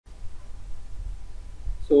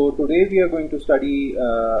So today we are going to study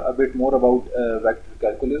a bit more about vector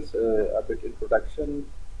calculus, a bit introduction.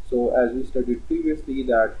 So as we studied previously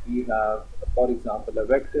that we have, for example, a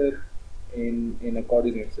vector in a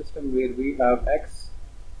coordinate system where we have x,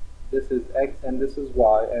 this is x and this is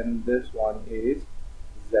y, and this one is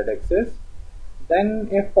z-axis. Then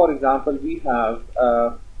if, for example, we have,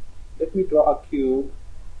 let me draw a cube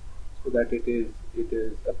so that it is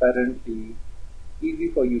apparently easy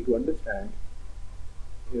for you to understand.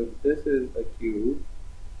 If this is a cube,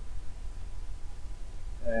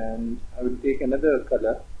 and I will take another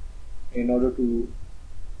color in order to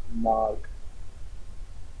mark,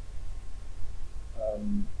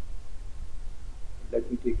 let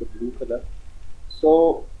me take a blue color.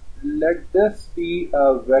 So let this be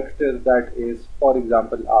a vector that is, for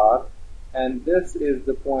example, r, and this is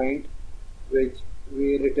the point where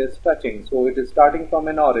it is touching. So it is starting from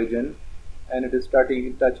an origin and it is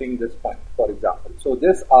touching this point, for example. So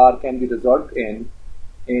this r can be resolved in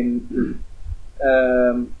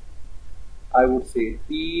I would say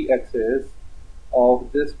 3 axes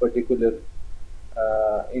of this particular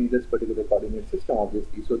in this particular coordinate system,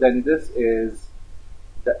 obviously. So then this is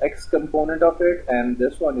the x component of it, and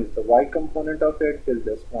this one is the y component of it till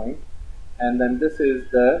this point, and then this is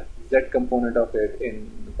the z component of it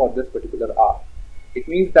for this particular r. It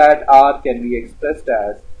means that r can be expressed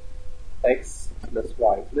as x plus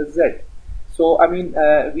y plus z. So I mean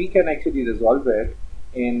we can actually resolve it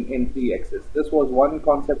in 3 axes. This was one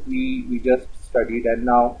concept we just studied, and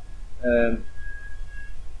now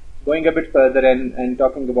going a bit further and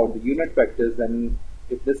talking about the unit vectors, then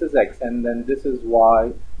if this is x and then this is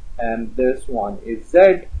y and this one is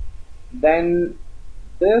z, then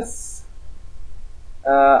this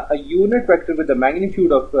a unit vector with a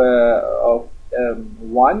magnitude of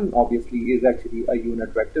 1 obviously is actually a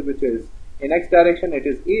unit vector, which is in x direction it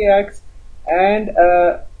is ax, and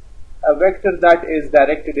a vector that is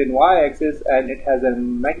directed in y-axis and it has a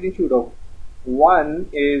magnitude of 1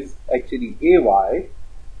 is actually ay,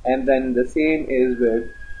 and then the same is with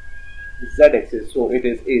z-axis, so it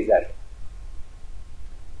is az.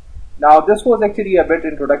 Now this was actually a bit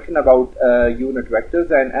introduction about unit vectors,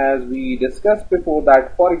 and as we discussed before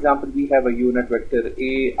that, for example, we have a unit vector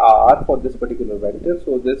ar for this particular vector.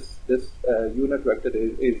 So this unit vector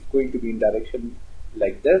is going to be in direction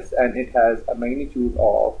like this, and it has a magnitude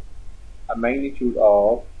of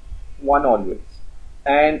 1 always.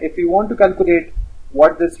 And if we want to calculate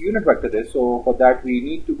what this unit vector is, so for that we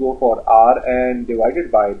need to go for r and divided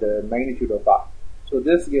by the magnitude of r. So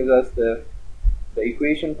this gives us the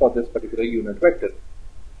equation for this particular unit vector.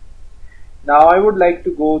 Now I would like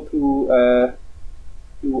to go through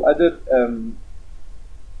few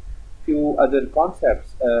other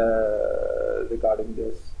concepts regarding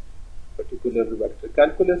this particular vector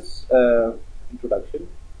calculus introduction.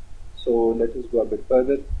 So let us go a bit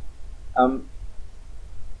further.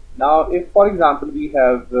 Now if, for example, we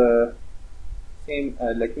have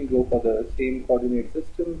let me go for the same coordinate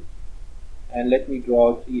system, and let me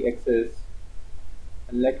draw 3 axes,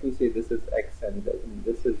 and let me say this is x and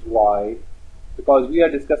this is y, because we are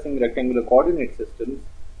discussing rectangular coordinate systems.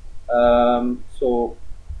 So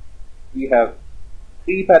we have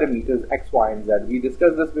 3 parameters x, y and z. We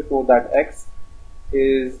discussed this before, that x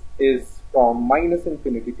is from minus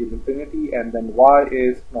infinity till infinity, and then y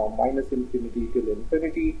is from minus infinity till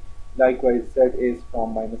infinity. Likewise, z is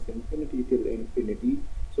from minus infinity till infinity.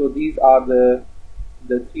 So these are the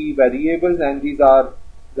 3 variables, and these are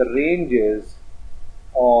the ranges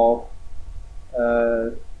of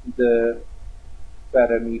the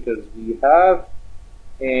parameters we have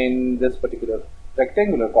in this particular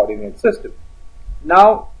rectangular coordinate system.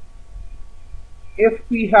 Now if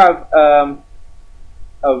we have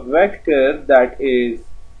a vector that is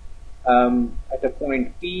at a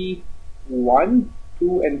point P1,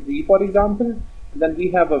 2 and 3, for example, then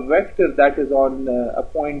we have a vector that is on a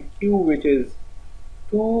point Q, which is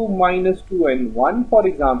 2, minus 2 and 1, for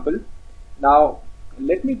example. Now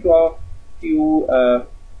let me draw few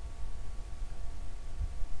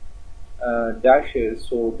dashes,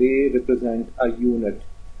 so they represent a unit,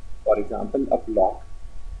 for example a block,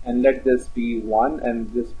 and let this be 1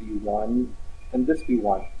 and this be 1 and this be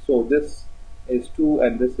 1. So this is 2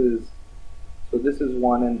 and this is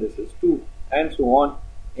 1 and this is 2, and so on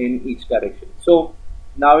in each direction. So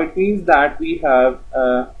now it means that we have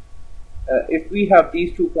if we have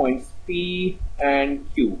these 2 points P and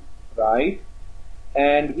Q, right,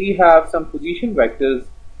 and we have some position vectors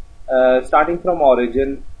starting from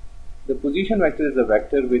origin. The position vector is a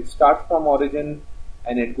vector which starts from origin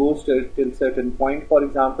and it goes till certain point. For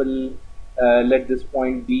example, let this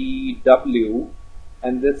point be W,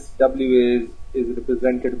 and this W is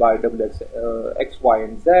represented by WX, X, Y,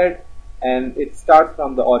 and Z, and it starts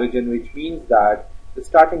from the origin, which means that the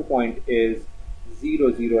starting point is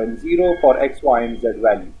 0, 0, and 0 for X, Y, and Z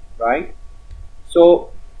value, right?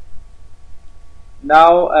 So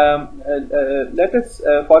now let us,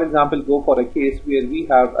 for example, go for a case where we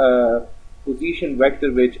have a position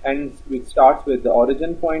vector which starts with the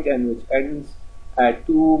origin point and which ends at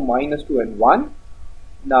 2, -2, and 1.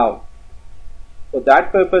 Now, for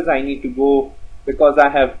that purpose, I need to go, because I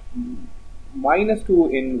have -2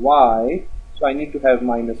 in y, so I need to have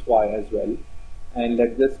 -y as well. And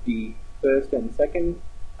let this be first and second,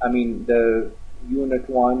 I mean the unit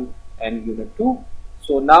 1 and unit 2.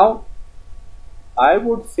 So now I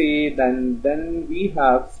would say then we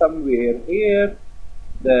have somewhere here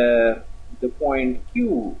the point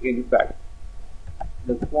Q, in fact.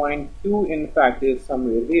 The point Q, in fact, is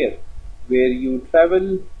somewhere here, where you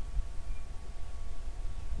travel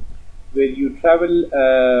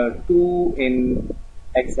 2 in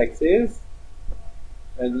x-axis,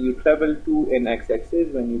 and you travel 2 in x-axis.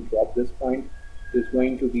 When you drop this point, it's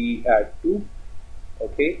going to be at 2,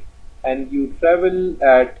 okay, and you travel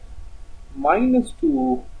at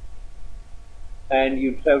 -2 and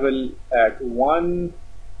you travel at 1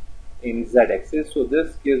 in z-axis. So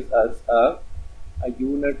this gives us a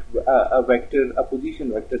unit, a vector, a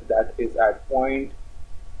position vector that is at point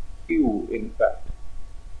Q, in fact.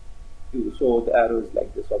 Q. So the arrow is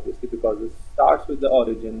like this, obviously, because it starts with the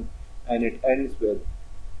origin and it ends with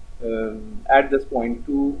at this point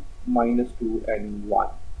 2, -2, and 1.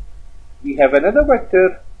 We have another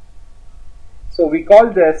vector, so we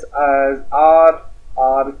call this as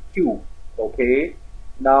RQ. Okay.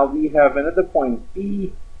 Now we have another point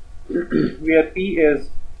P, where P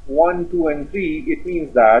is 1, 2, and 3. It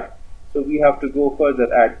means that, so we have to go further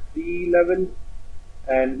at 3 level,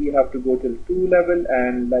 and we have to go till 2 level,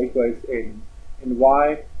 and likewise in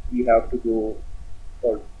Y we have to go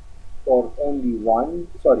for only 1.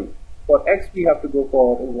 Sorry, for X we have to go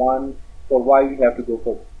for 1, for Y we have to go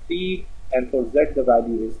for 3, and for Z the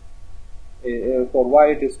value is for Y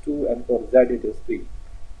it is 2, and for Z it is 3.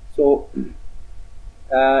 So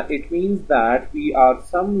it means that we are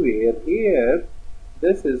somewhere here.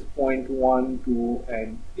 This is point 1, 2,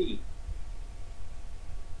 and 3.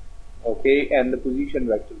 Okay, and the position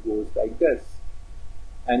vector goes like this,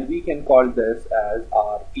 and we can call this as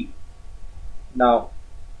RP. Now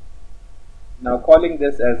calling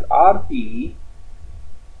this as RP,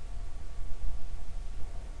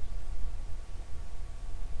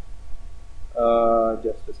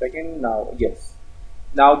 just a second. Now, yes,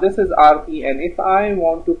 now this is RP, and if I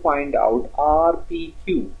want to find out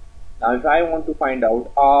RPQ, now if I want to find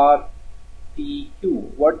out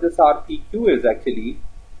RPQ, what this RPQ is actually,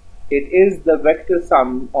 it is the vector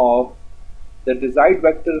sum of the desired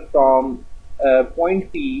vector from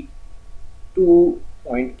point P to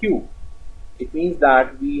point Q. It means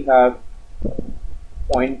that we have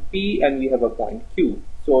point P and we have a point Q.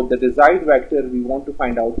 So the desired vector we want to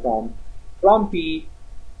find out from P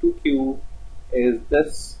to Q is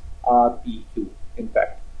this RPQ, in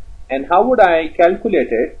fact. And how would I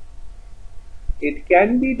calculate it? It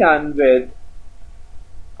can be done with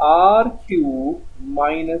RQ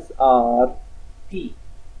minus RP.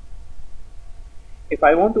 If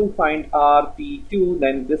I want to find RPQ,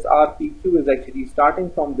 then this RPQ is actually starting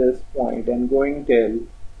from this point and going till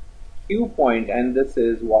Q point, and this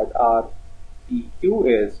is what RPQ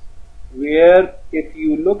is, where if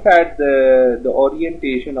you look at the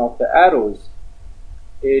orientation of the arrows,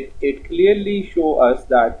 it clearly shows us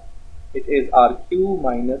that it is RQ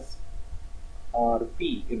minus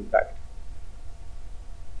RP, in fact.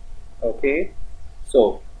 Okay,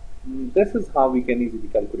 so this is how we can easily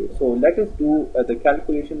calculate. So let us do the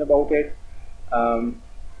calculation about it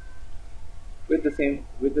with the same.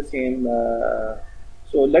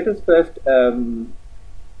 So let us first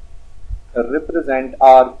represent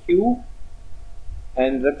RQ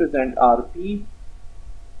and represent RP.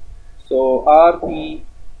 So RP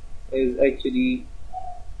is actually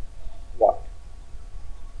what?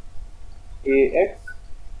 AX.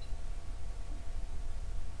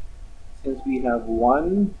 Since we have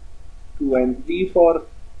 1, 2, and 3 for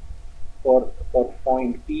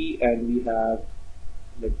point P, and we have,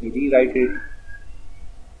 let me rewrite it,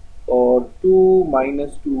 for 2,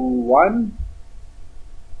 -2, 1.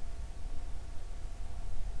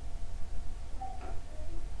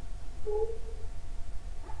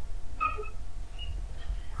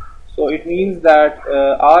 So it means that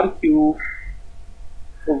RQ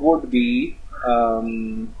would be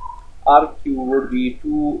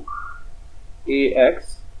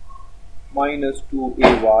 2AX minus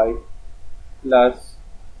 2AY plus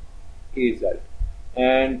AZ.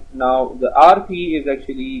 And now the RP is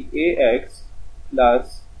actually AX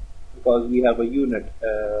plus, because we have a unit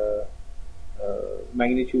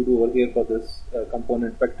magnitude over here for this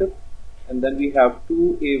component vector, and then we have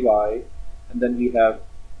 2AY, and then we have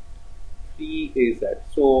 3AZ.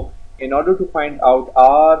 So in order to find out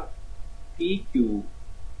RPQ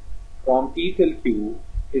from P till Q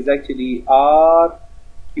is actually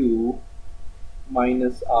RQ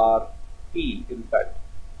minus RP, in fact,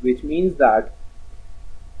 which means that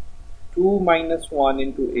 2 minus 1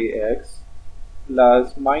 into AX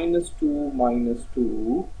plus minus 2 minus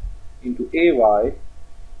 2 into AY,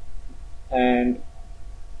 and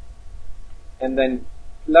then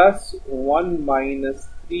plus 1 minus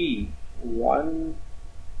 3, 1,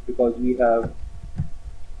 because we have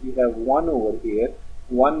 1 over here,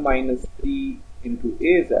 1 minus 3 into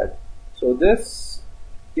AZ. So this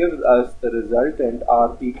gives us the resultant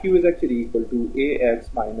RPQ is actually equal to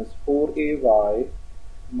AX minus 4AY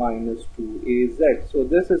minus 2AZ. So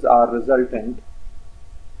this is our resultant.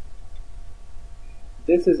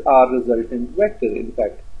 This is our resultant vector, in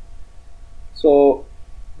fact. So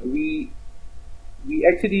we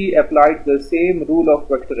actually applied the same rule of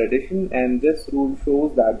vector addition, and this rule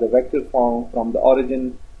shows that the vector from the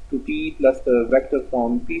origin to P plus the vector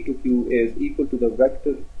from P to Q is equal to the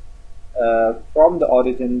vector from the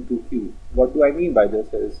origin to Q. What do I mean by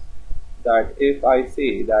this is that if I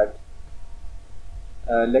say that,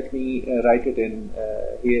 let me write it in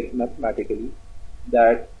here mathematically,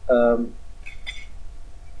 that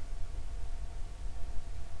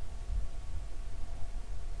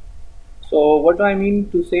so what I mean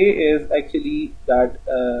to say is actually that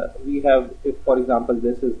we have, if for example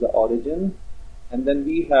this is the origin, and then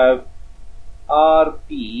we have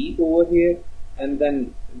RP over here, and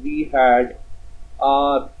then we had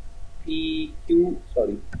RPQ,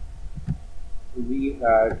 sorry, we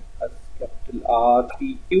had a capital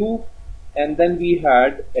RPQ, and then we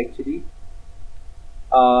had actually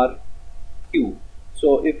RQ.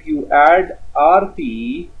 So if you add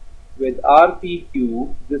RP with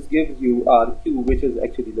RPQ, this gives you RQ, which is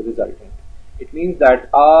actually the resultant. It means that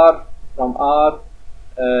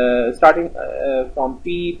starting from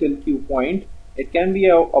P till Q point, it can be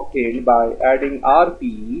obtained by adding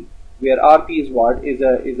RP, where RP is what is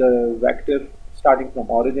a vector starting from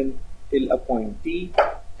origin till a point T,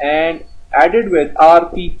 and added with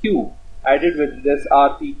RPQ, added with this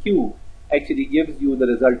RPQ actually gives you the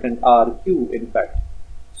resultant RQ, in fact.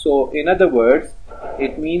 So in other words,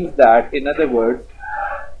 it means that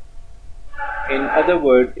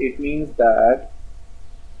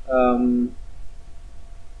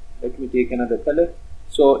let me take another color.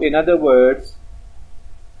 So in other words,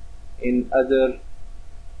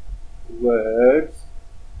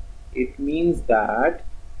 it means that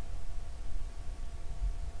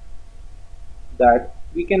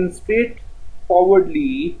we can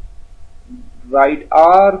straightforwardly write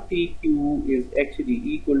RPQ is actually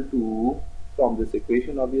equal to, from this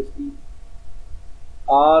equation obviously,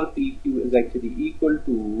 RPQ is actually equal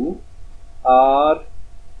to RQ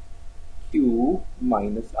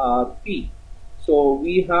minus RP. So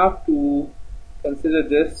we have to consider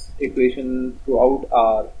this equation throughout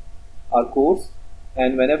our course,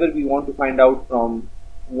 and whenever we want to find out from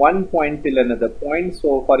one point till another point,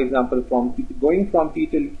 so for example going from P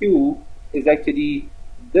till Q is actually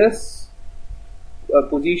this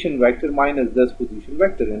position vector minus this position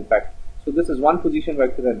vector, in fact. So this is one position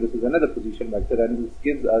vector and this is another position vector, and this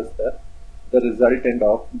gives us the resultant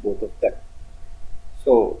of both of them.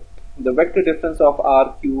 So the vector difference of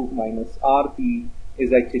RQ minus RP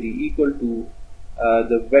is actually equal to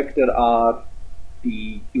the vector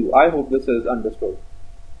RPQ. I hope this is understood.